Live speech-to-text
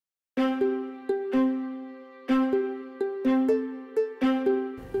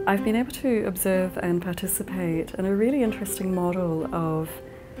I've been able to observe and participate in a really interesting model of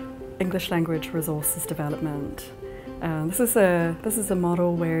English language resources development. This is a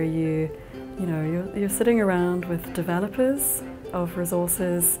model where you're sitting around with developers of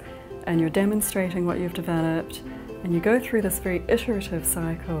resources and you're demonstrating what you've developed, and you go through this very iterative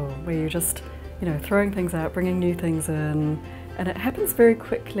cycle where you're just throwing things out, bringing new things in, and it happens very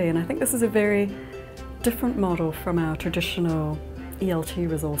quickly. And I think this is a very different model from our traditional ELT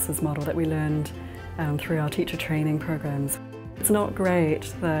resources model that we learned through our teacher training programs. It's not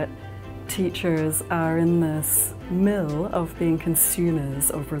great that teachers are in this mill of being consumers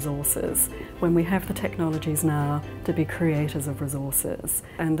of resources when we have the technologies now to be creators of resources.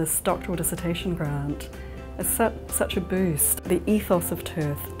 And this doctoral dissertation grant is such a boost. The ethos of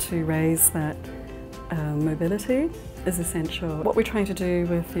TIRF to raise that mobility is essential. What we're trying to do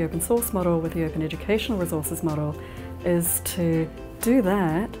with the open source model, with the open educational resources model, is to do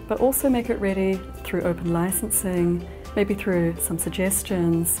that, but also make it ready through open licensing, maybe through some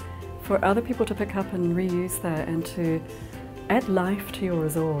suggestions for other people to pick up and reuse that and to add life to your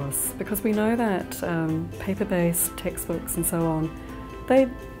resource. Because we know that paper-based textbooks and so on, they,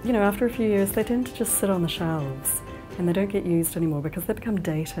 after a few years, they tend to just sit on the shelves and they don't get used anymore because they become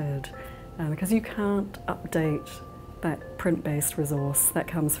dated, because you can't update that print-based resource that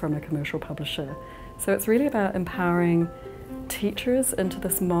comes from a commercial publisher. So it's really about empowering teachers into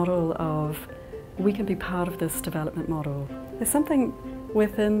this model of we can be part of this development model. There's something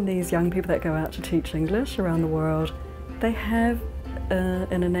within these young people that go out to teach English around the world. They have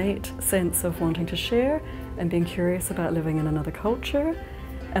an innate sense of wanting to share and being curious about living in another culture,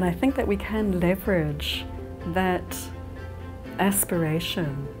 and I think that we can leverage that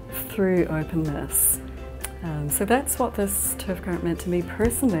aspiration through openness. So that's what this TIRF grant meant to me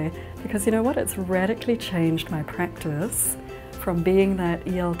personally, because you know what, it's radically changed my practice from being that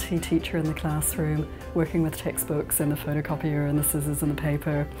ELT teacher in the classroom, working with textbooks and the photocopier and the scissors and the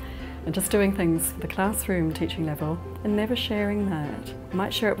paper, and just doing things for the classroom teaching level and never sharing that. I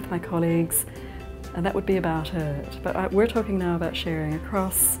might share it with my colleagues and that would be about it, but we're talking now about sharing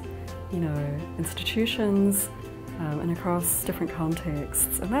across institutions and across different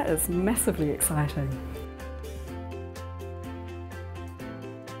contexts, and that is massively exciting.